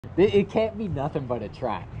It can't be nothing but a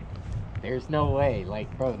trap. There's no way.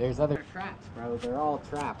 Like, bro, there's other traps, bro. They're all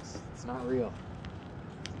traps. It's not real.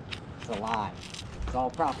 It's a lie. It's all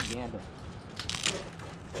propaganda.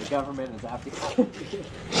 The government is after I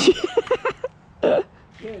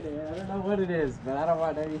don't know what it is, but I don't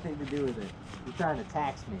want anything to do with it. You're trying to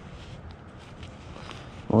tax me.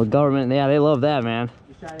 Well, the government, yeah, they love that, man.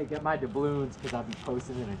 You're trying to get my doubloons because I'll be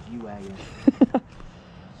posting in a G-Wagon.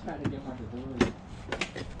 Trying to get my doubloons.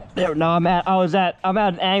 There, no, I'm at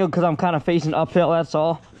an angle because I'm kind of facing uphill, that's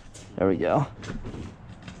all. There we go.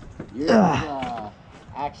 You're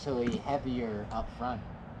actually heavier up front.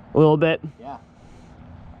 A little bit. Yeah.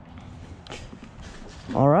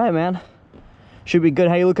 All right, man. Should be good.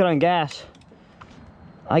 How you looking on gas?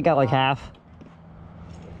 I got like half.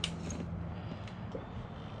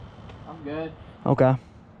 I'm good. Okay.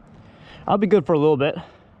 I'll be good for a little bit.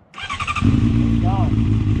 Keep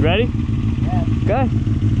going. You ready? Yeah. Okay.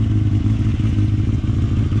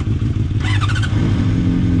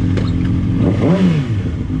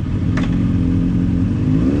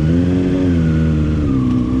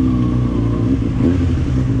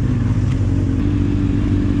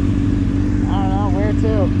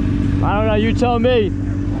 I don't know, you tell me.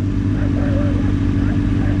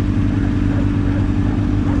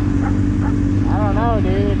 I don't know,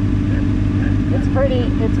 dude. It's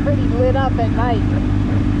pretty lit up at night.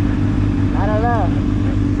 I don't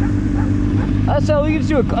know. So we can just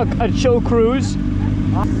do a chill cruise.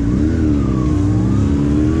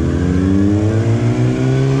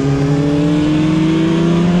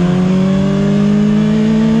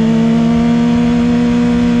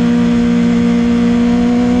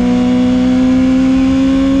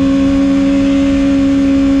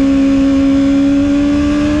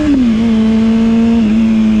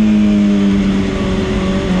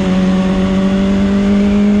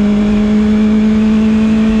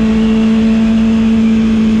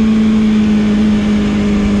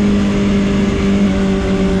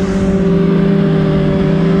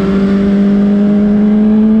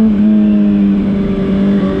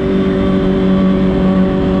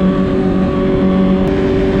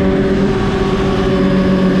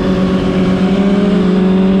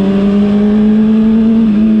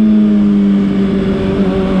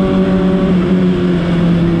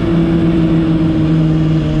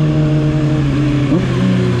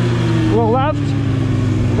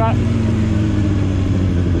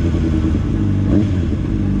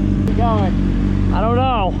 I don't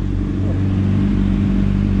know.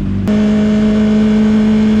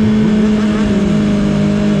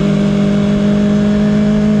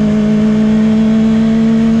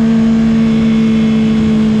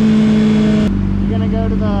 You're gonna go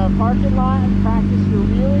to the parking lot and practice your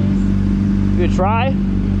wheelies? You try? I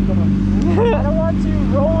don't want to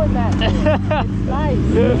roll in that thing. It's nice.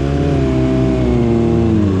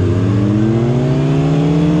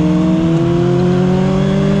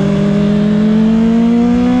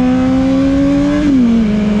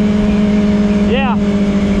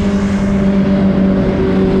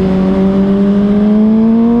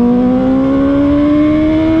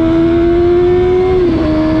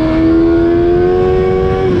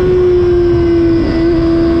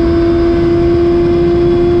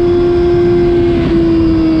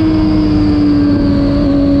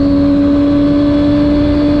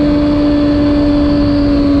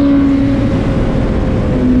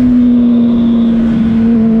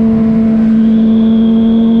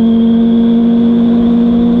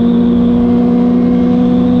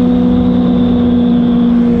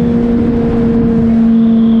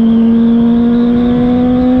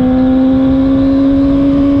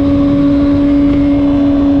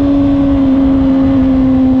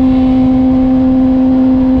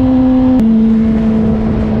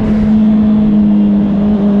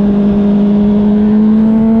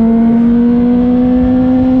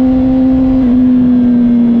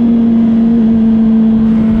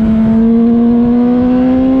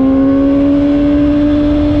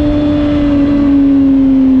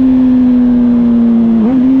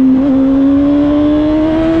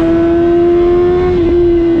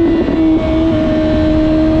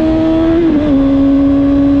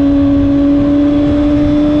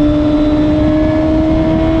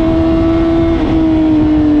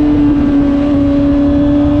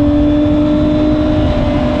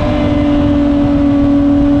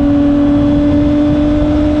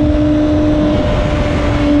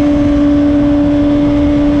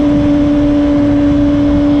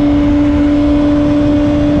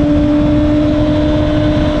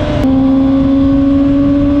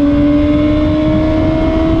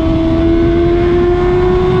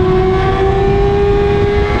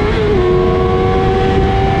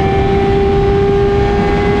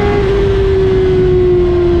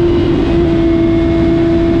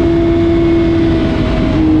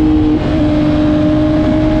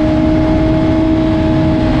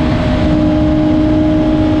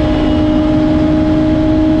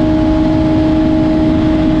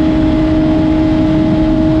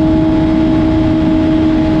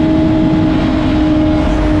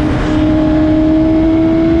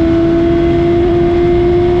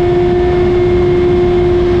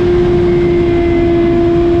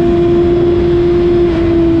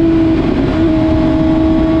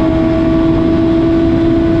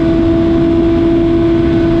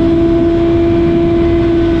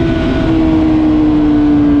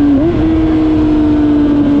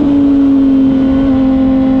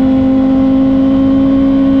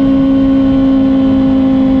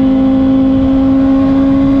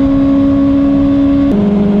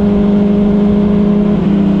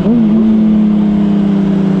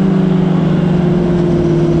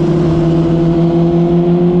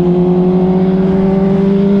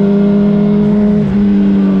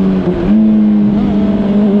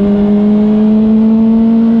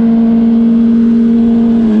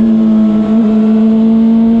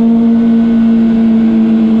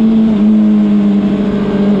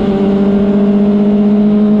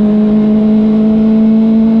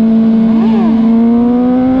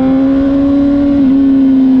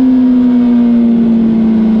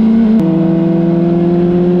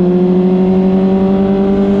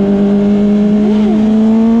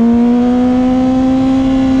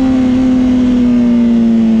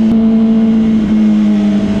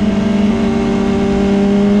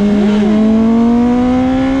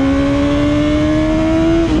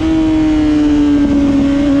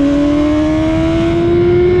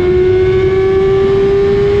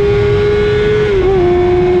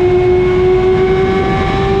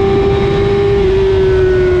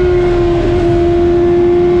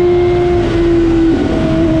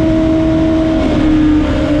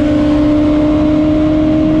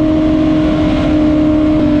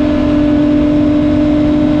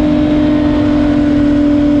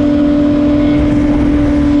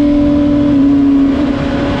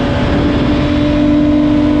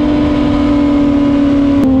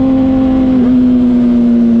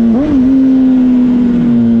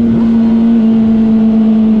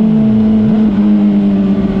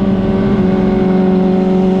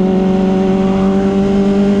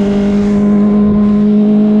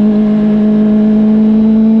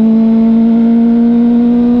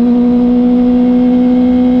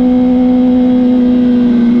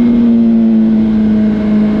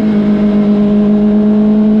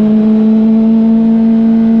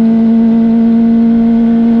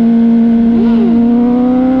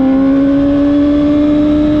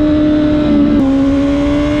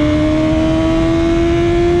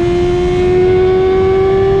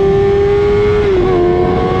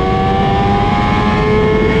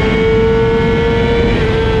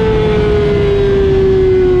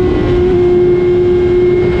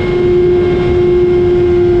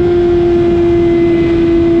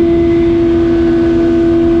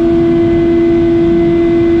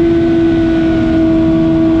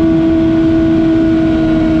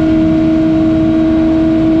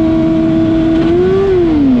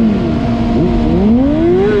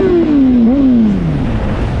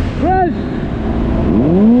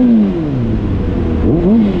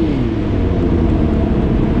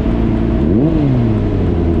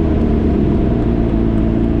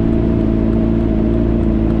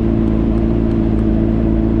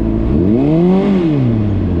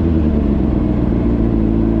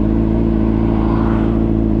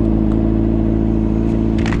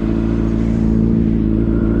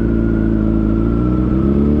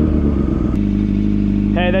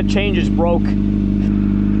 that chain just broke. Hey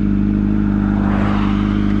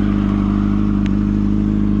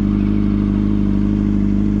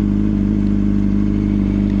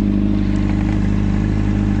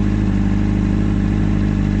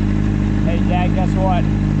Dad, guess what?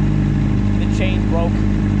 The chain broke.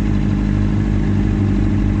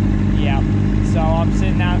 Yeah. So I'm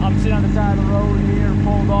sitting on the side of the road here,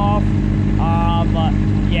 pulled off.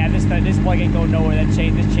 Yeah, this plug ain't going nowhere. This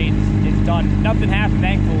chain is done. Nothing happened,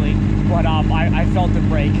 thankfully, but I felt it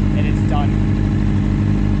break and it's done.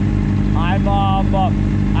 We're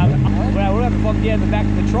gonna have to fucking get in the back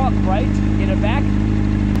of the truck, right? Get it back.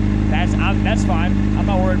 That's fine. I'm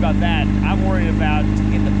not worried about that. I'm worried about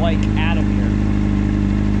getting the bike out of here.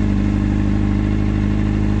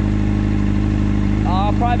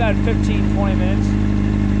 Probably about 15-20 minutes.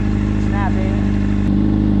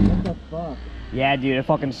 Snapping. What the fuck? Yeah, dude, it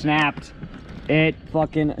fucking snapped. It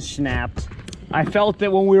fucking snapped. I felt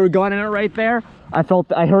it when we were gunning it right there. I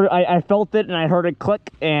felt it and I heard it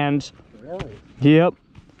click and. Really? Yep.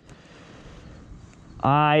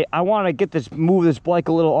 I want to move this bike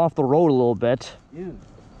a little off the road a little bit. Dude.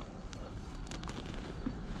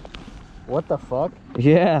 What the fuck?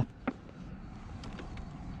 Yeah.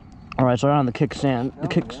 All right, so I'm on the kickstand. The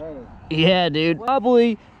kicks. Way. Yeah, dude.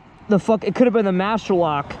 Probably the fuck. It could have been the master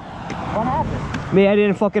lock. What happened? Me, I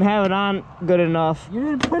didn't fucking have it on good enough. You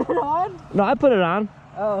didn't put it on? No, I put it on.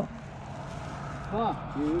 Oh.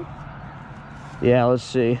 Fuck, dude. Yeah, let's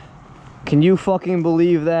see. Can you fucking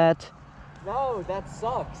believe that? No, that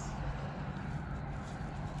sucks.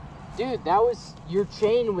 Dude, that was, your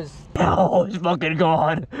chain was Oh, it's fucking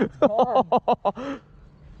gone. hard.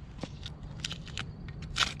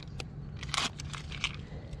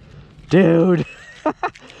 Dude.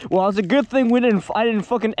 Well, it's a good thing I didn't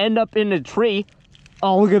fucking end up in a tree.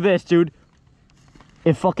 Oh, look at this, dude.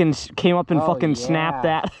 It fucking came up and fucking snapped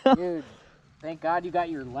that. Dude, thank God you got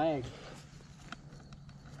your leg.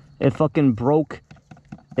 It fucking broke.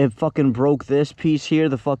 It fucking broke this piece here,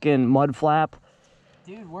 the fucking mud flap.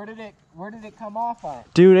 Dude, where did it come off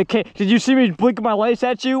at? Dude, it came, did you see me blinking my lights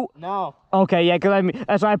at you? No. Okay, yeah, because I mean,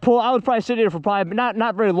 as I was probably sitting there for probably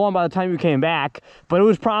not very long by the time you came back, but it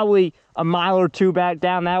was probably a mile or two back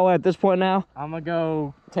down that way at this point now. I'm gonna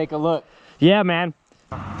go take a look. Yeah, man.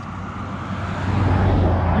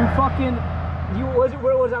 Was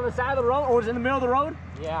it on the side of the road or was it in the middle of the road?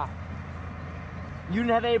 Yeah. You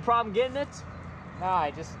didn't have any problem getting it? No,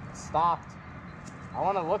 I just stopped. I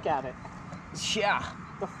want to look at it. Yeah.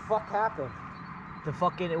 What the fuck happened? It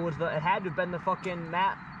had to have been the fucking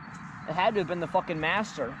it had to have been the fucking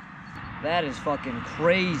master. That is fucking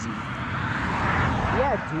crazy.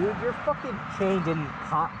 Yeah, dude, your fucking chain didn't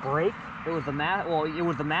break. It was the it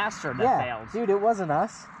was the master that failed. Dude, it wasn't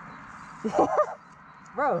us.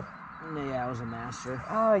 Bro. Yeah, it was a master.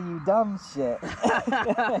 Oh, you dumb shit.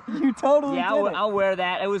 You totally did it. I'll wear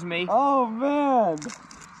that. It was me. Oh, man.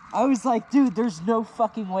 I was like, dude, there's no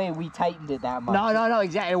fucking way we tightened it that much. No,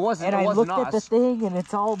 exactly. It wasn't. And it I wasn't looked us. at the thing, and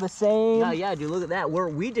it's all the same. No, yeah, dude, look at that.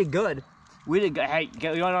 We did good. We did good. Hey,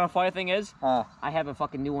 you know what the funny thing is? I have a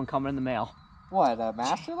fucking new one coming in the mail. What, a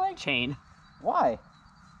master leg? Chain. Why?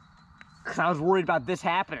 Because I was worried about this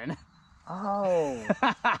happening. Oh.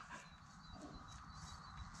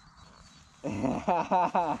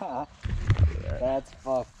 That's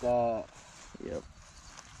fucked up. Yep.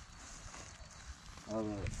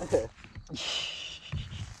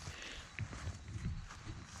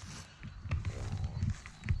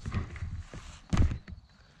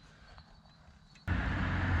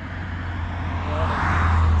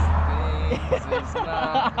 It's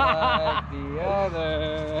not like the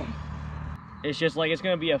other. It's just like it's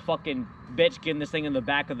gonna be a fucking bitch getting this thing in the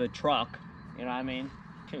back of the truck. You know what I mean?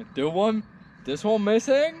 This one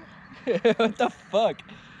missing? What the fuck?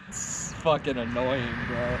 It's fucking annoying,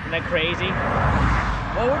 bro. Isn't that crazy?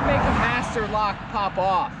 What would make a master lock pop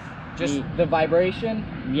off? Just the vibration?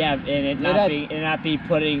 Yeah, and it not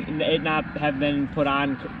have been put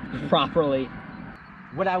on properly.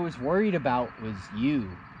 What I was worried about was you.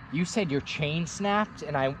 You said your chain snapped,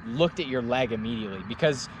 and I looked at your leg immediately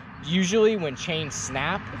because usually when chains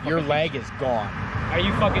snap, your leg is gone. Are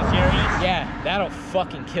you fucking serious? Yeah, that'll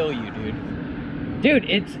fucking kill you, dude. Dude,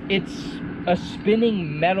 it's a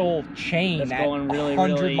spinning metal chain that's at going really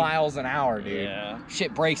 100 miles an hour, dude. Yeah.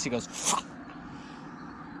 Shit breaks, it goes.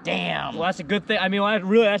 Damn. Well, that's a good thing. I mean,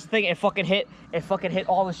 that's the thing. It fucking hit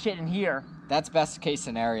all the shit in here. That's best case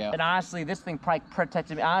scenario. And honestly, this thing probably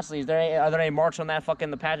protected me. Honestly, are there any marks on that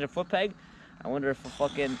fucking the Pageant foot peg? I wonder if it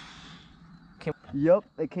fucking. Yep,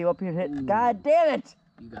 it came up here and hit. Ooh. God damn it!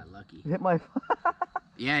 You got lucky. Hit my.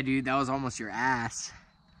 Yeah, dude, that was almost your ass.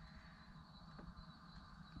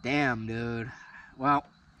 Damn, dude. Well,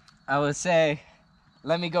 I would say,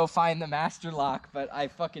 let me go find the master lock, but I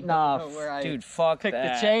fucking don't know where I dude, fuck picked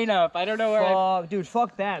that. the chain up. I don't know where I... Dude,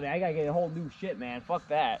 fuck that, man. I gotta get a whole new shit, man. Fuck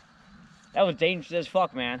that. That was dangerous as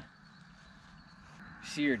fuck, man.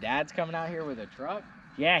 See, your dad's coming out here with a truck?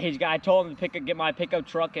 Yeah, I told him to get my pickup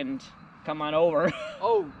truck and come on over.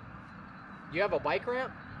 Oh, you have a bike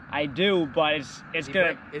ramp? I do, but it's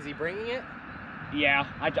gonna... Is he bringing it? Yeah,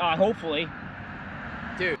 I hopefully.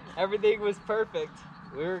 Dude, Everything was perfect.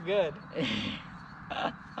 We were good.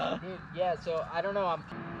 dude, yeah, so I don't know, I'm...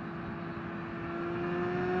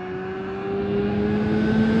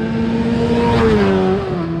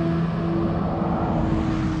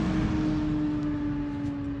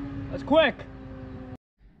 That's quick.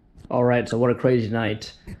 All right, so what a crazy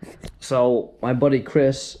night. So my buddy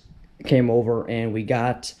Chris came over and we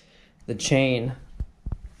got the chain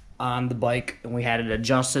on the bike and we had it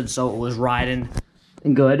adjusted so it was riding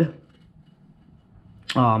good.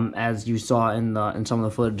 As you saw in some of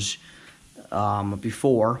the footage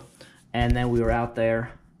before, and then we were out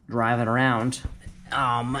there driving around,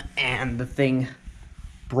 and the thing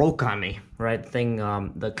broke on me. Right, the thing.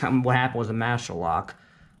 What happened was the master lock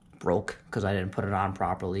broke because I didn't put it on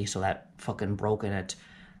properly, so that fucking broke and it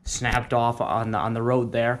snapped off on the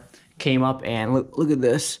road there. Came up and look at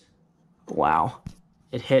this. Wow,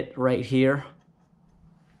 it hit right here.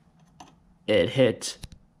 It hit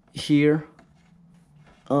here.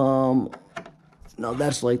 No,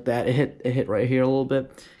 that's like that. It hit right here a little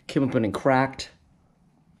bit. Came up and it cracked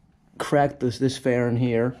this fairing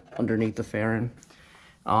here underneath the fairing.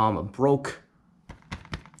 Broke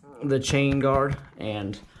the chain guard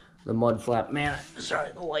and the mud flap. Man,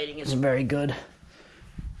 sorry, the lighting isn't very good.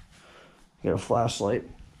 Get a flashlight.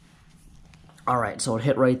 All right, so it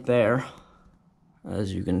hit right there,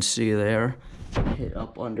 as you can see there. It hit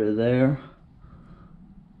up under there,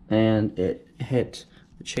 and it hit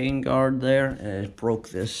the chain guard there, and it broke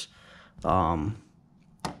this mud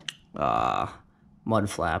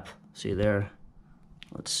flap. See there?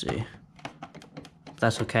 Let's see.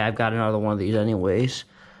 That's okay. I've got another one of these anyways,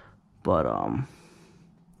 but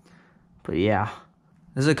yeah,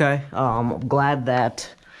 it's okay. I'm glad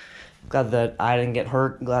that I didn't get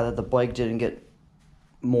hurt. Glad that the bike didn't get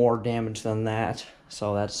more damage than that.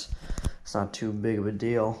 So it's not too big of a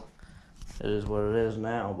deal. It is what it is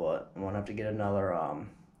now, but I'm gonna have to get another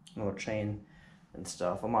chain and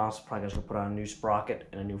stuff. I'm also probably gonna put on a new sprocket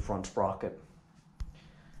and a new front sprocket.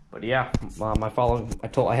 But yeah, my father,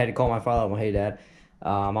 I had to call my father. I'm like, hey Dad,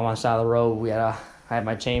 I'm on the side of the road. I had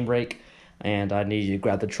my chain break, and I need you to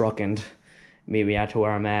grab the truck and meet me out to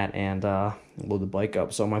where I'm at and load the bike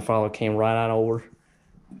up. So my father came right on over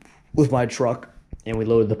with my truck, and we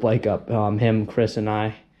loaded the bike up. Him, Chris, and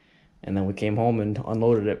I, and then we came home and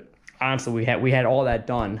unloaded it. Honestly, we had all that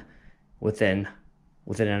done within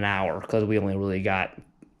an hour because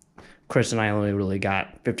Chris and I only really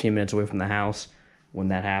got 15 minutes away from the house when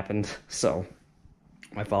that happened. So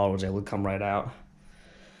my father was able to come right out.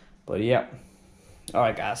 But yeah, all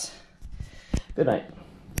right, guys. Good night.